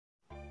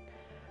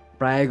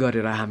प्राय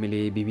गरेर हामीले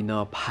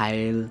विभिन्न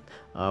फाइल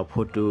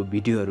फोटो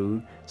भिडियोहरू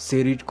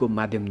सेरिटको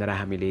माध्यमद्वारा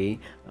हामीले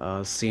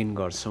सेन्ड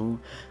गर्छौं।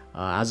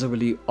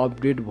 आजभोलि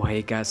अपडेट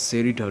भएका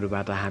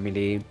सेरिटहरूबाट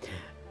हामीले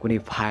कुनै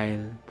फाइल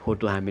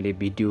फोटो हामीले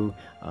भिडियो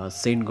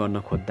सेन्ड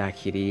गर्न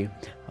खोज्दाखेरि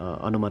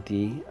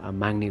अनुमति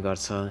माग्ने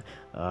गर्छ।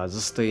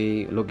 जस्तै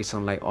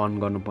लोकेसनलाई अन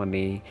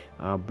गर्नुपर्ने,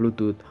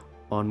 ब्लुटुथ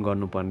अन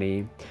गर्नुपर्ने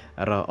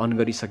र अन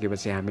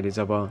गरिसकेपछि हामीले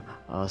जब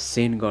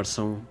सेन्ड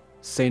गर्छौं,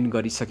 सेन्ड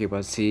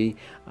गरिसकेपछि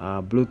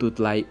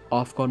ब्लुटुथलाई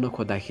अफ गर्न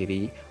खोज्दाखेरि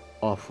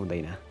अफ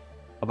हुँदैन।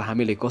 अब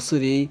हामीले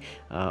कसरी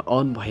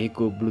अन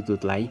भएको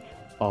ब्लुटुथलाई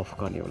अफ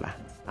गर्ने होला?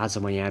 आज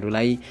म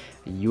यहाँहरूलाई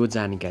यो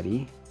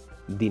जानकारी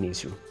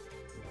दिनेछु।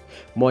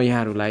 म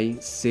यहाँहरूलाई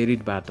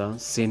सेरिटबाट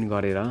सेन्ड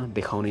गरेर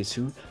देखाउने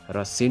छु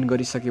र सेन्ड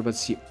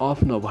गरिसकेपछि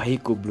अफ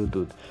नभएको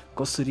ब्लुटुथ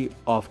कसरी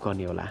अफ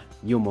गर्ने होला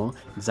यो म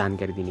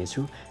जानकारी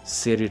दिनेछु।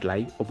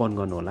 सेरिटलाई ओपन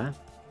गर्नु होला।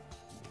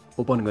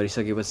 ओपन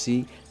गरिसकेपछि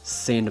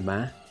सेन्डमा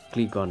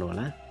क्लिक गर्नु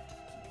होला।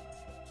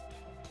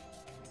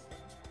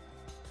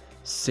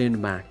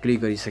 सेन्डमा क्लिक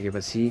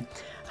गरिसकेपछि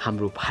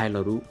हाम्रो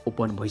फाइलहरू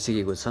ओपन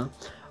भइसकेको छ।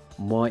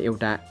 म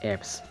एउटा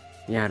एप्स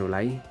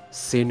यहाँहरूलाई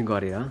सेन्ड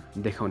गरेर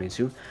देखाउने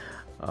छु।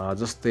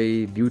 जस्तै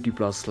ब्युटी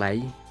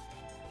प्लसलाई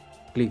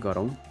क्लिक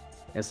गरौँ,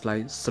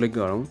 यसलाई सिलेक्ट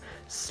गरौँ।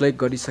 सिलेक्ट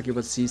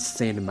गरिसकेपछि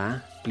सेन्डमा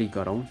क्लिक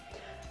गरौँ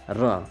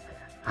र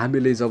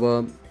हामीले जब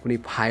कुनै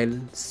फाइल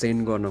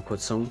सेन्ड गर्न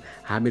खोज्छौँ,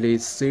 हामीले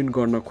सेन्ड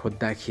गर्न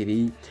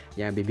खोज्दाखेरि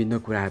यहाँ विभिन्न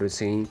कुराहरू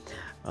चाहिँ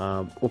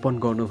ओपन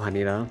गर्नु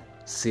भनेर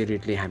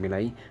सेरिटले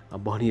हामीलाई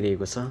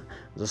भनिरहेको छ।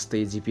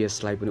 जस्तै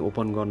जिपिएसलाई पनि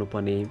ओपन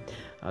गर्नुपर्ने,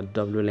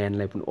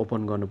 डब्लुल्यानलाई पनि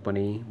ओपन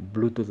गर्नुपर्ने,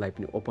 ब्लुटुथलाई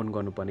पनि ओपन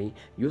गर्नुपर्ने,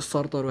 यो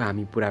शर्तहरू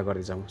हामी पुरा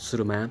गर्दै जाउँ।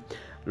 सुरुमा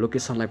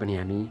लोकेसनलाई पनि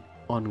हामी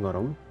अन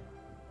गरौँ।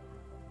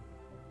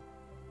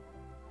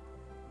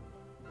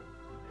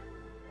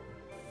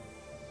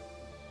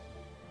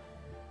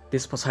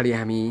 त्यस पछाडि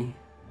हामी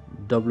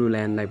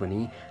डब्लुल्यानलाई पनि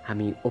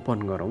हामी ओपन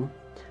गरौँ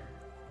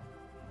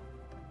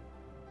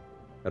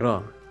र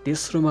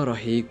तेस्रोमा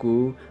रहेको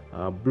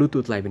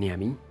ब्लुटुथलाई पनि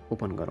हामी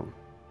ओपन गरौँ।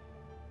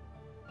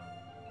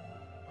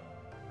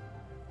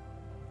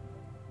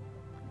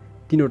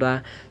 तीनवटा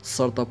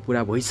शर्त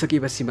पुरा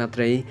भइसकेपछि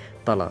मात्रै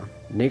तल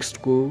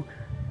नेक्स्टको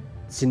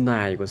चिन्ह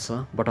आएको छ,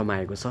 बटन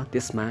आएको छ,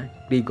 त्यसमा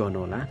क्लिक गर्नु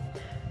होला।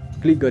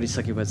 क्लिक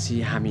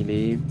गरिसकेपछि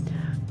हामीले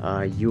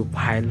यो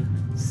फाइल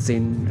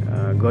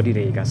सेन्ड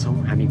गरिरहेका छौँ,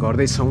 हामी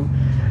गर्दैछौँ,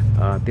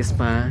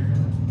 त्यसमा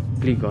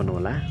क्लिक गर्नु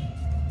होला।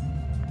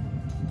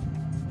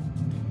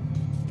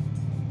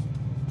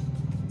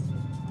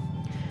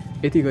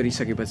 यति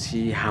गरिसकेपछि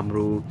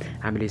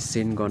हामीले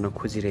सेन्ड गर्न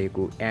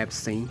खोजिरहेको एप्स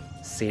चाहिँ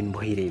सेन्ड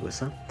भइरहेको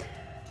छ।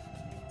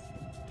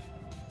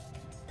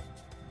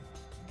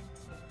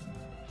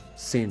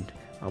 सेन्ड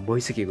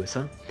भइसकेको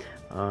छ,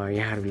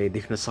 यहाँहरूले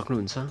देख्न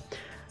सक्नुहुन्छ।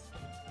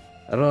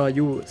 र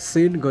यो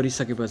सेन्ड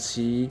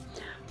गरिसकेपछि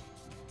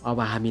अब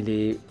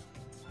हामीले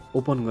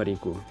ओपन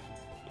गरेको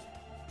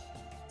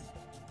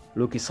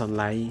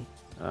लोकेसनलाई,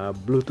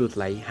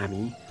 ब्लुटुथलाई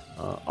हामी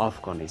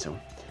अफ गर्नेछौँ।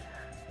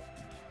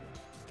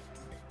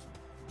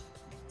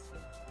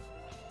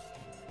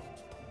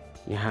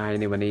 यहाँ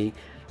आएन भने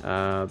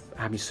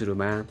हामी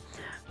सुरुमा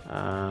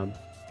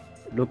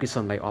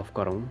लोकेसनलाई अफ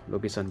गरौँ।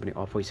 लोकेसन पनि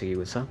अफ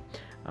भइसकेको छ।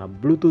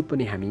 ब्लुटुथ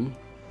पनि हामी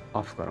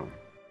अफ गरौँ।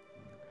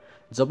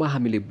 जब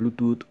हामीले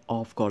ब्लुटुथ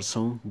अफ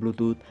गर्छौँ,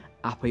 ब्लुटुथ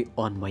आफै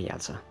अन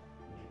भइहाल्छ।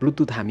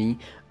 ब्लुटुथ हामी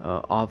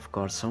अफ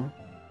गर्छौँ,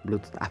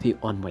 ब्लुटुथ आफै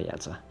अन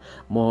भइहाल्छ।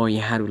 म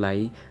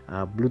यहाँहरूलाई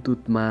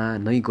ब्लुटुथमा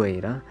नै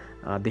गएर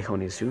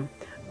देखाउने छु।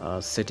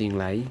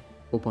 सेटिङलाई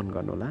ओपन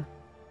गर्नु होला।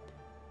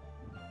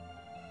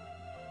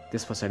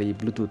 त्यस पछाडि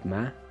ब्लुटुथमा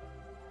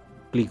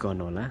क्लिक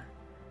गर्नु होला।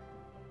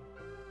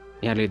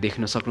 यहाँले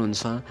देख्न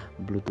सक्नुहुन्छ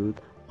ब्लुटुथ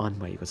अन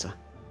भएको छ।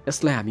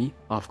 यसलाई हामी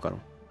अफ गरौँ।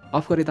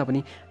 अफ गरे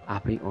तापनि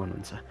आफै अन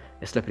हुन्छ।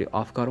 यसलाई फेरि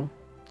अफ गरौँ,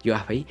 यो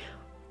आफै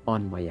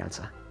अन भइहाल्छ।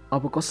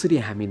 अब कसरी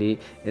हामीले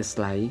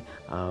यसलाई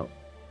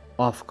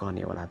अफ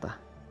गर्ने होला त?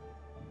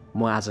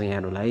 म आज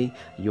यहाँहरूलाई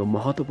यो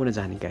महत्त्वपूर्ण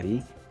जानकारी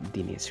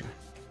दिनेछु।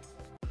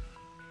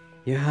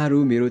 यहाँहरू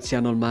मेरो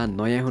च्यानलमा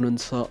नयाँ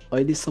हुनुहुन्छ,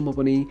 अहिलेसम्म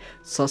पनि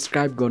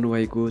सब्सक्राइब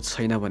गर्नुभएको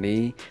छैन भने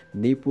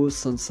नेपो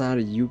संसार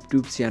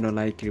युट्युब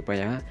च्यानललाई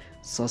कृपया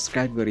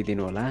सब्सक्राइब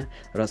गरिदिनु होला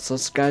र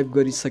सब्सक्राइब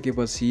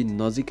गरिसकेपछि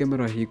नजिकैमा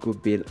रहेको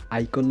बेल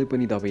आइकनले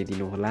पनि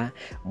दबाइदिनु होला।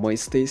 म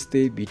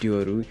यस्तै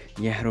भिडियोहरू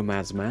यहाँहरू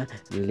माझमा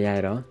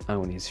ल्याएर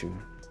आउनेछु।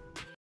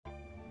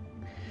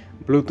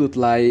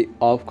 ब्लुटुथलाई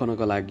अफ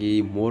गर्नको लागि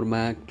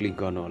मोरमा क्लिक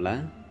गर्नु होला।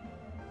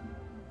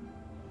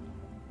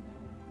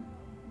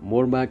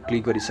 मोरमा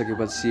क्लिक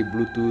गरिसकेपछि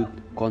ब्लुटुथ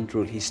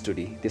कन्ट्रोल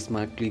हिस्टोरी,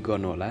 त्यसमा क्लिक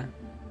गर्नु होला।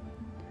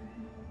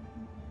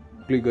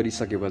 क्लिक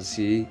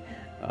गरिसकेपछि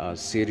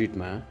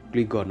सेरिटमा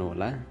क्लिक गर्नु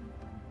होला।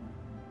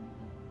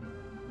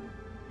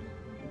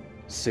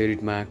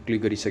 सेरिटमा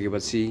क्लिक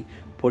गरिसकेपछि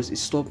फोर्स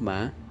स्टपमा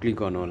क्लिक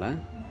गर्नु होला।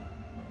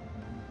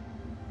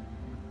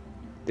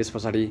 त्यस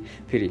पछाडि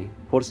फेरि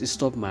फोर्स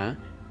स्टपमा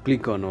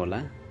क्लिक गर्नु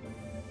होला।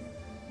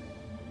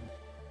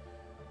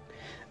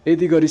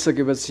 यदि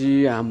गरिसकेपछि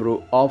हाम्रो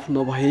अफ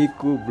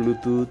नभएको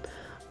ब्लुटुथ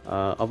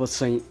अब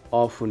चाहिँ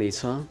अफ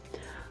हुनेछ।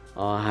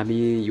 हामी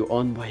यो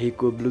अन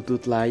भएको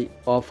ब्लुटुथलाई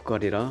अफ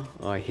गरेर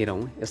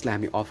हेरौँ। यसलाई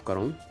हामी अफ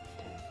गरौँ।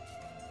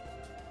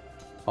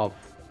 अफ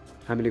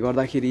हामीले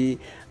गर्दाखेरि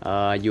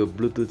यो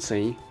ब्लुटुथ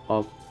चाहिँ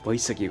अफ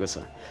भइसकेको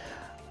छ।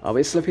 अब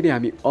यसलाई फेरि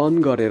हामी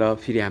अन गरेर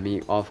फेरि हामी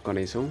अफ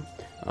गर्नेछौँ।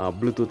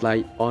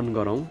 ब्लुटुथलाई अन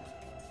गरौँ।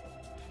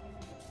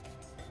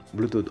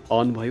 ब्लुटुथ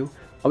अन भयो।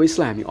 अब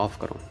यसलाई हामी अफ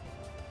गरौँ।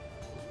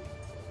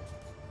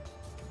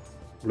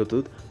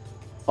 ब्लुटुथ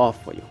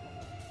अफ भयो।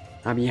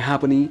 हामी यहाँ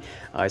पनि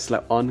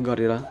यसलाई अन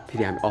गरेर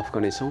फेरि हामी अफ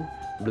गर्नेछौँ।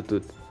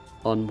 ब्लुटुथ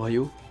अन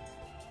भयो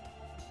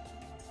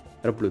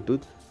र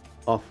ब्लुटुथ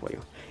अफ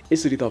भयो।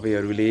 यसरी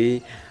तपाईँहरूले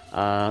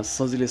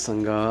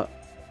सजिलैसँग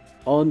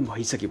अन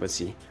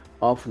भइसकेपछि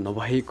अफ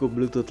नभएको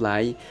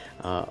ब्लुटुथलाई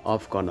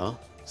अफ गर्न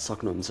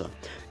सक्नुहुन्छ।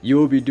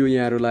 यो भिडियो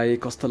यहाँहरूलाई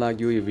कस्तो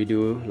लाग्यो? यो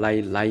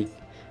भिडियोलाई लाइक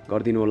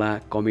गरिदिनु होला,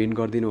 कमेन्ट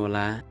गरिदिनु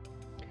होला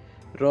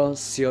र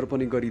सेयर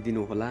पनि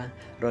गरिदिनु होला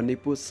र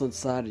नेपो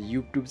संसार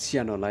युट्युब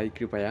च्यानललाई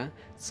कृपया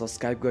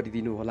सब्स्क्राइब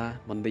गरिदिनु होला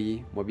भन्दै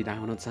म बिदा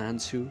हुन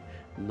चाहन्छु।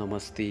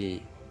 नमस्ते।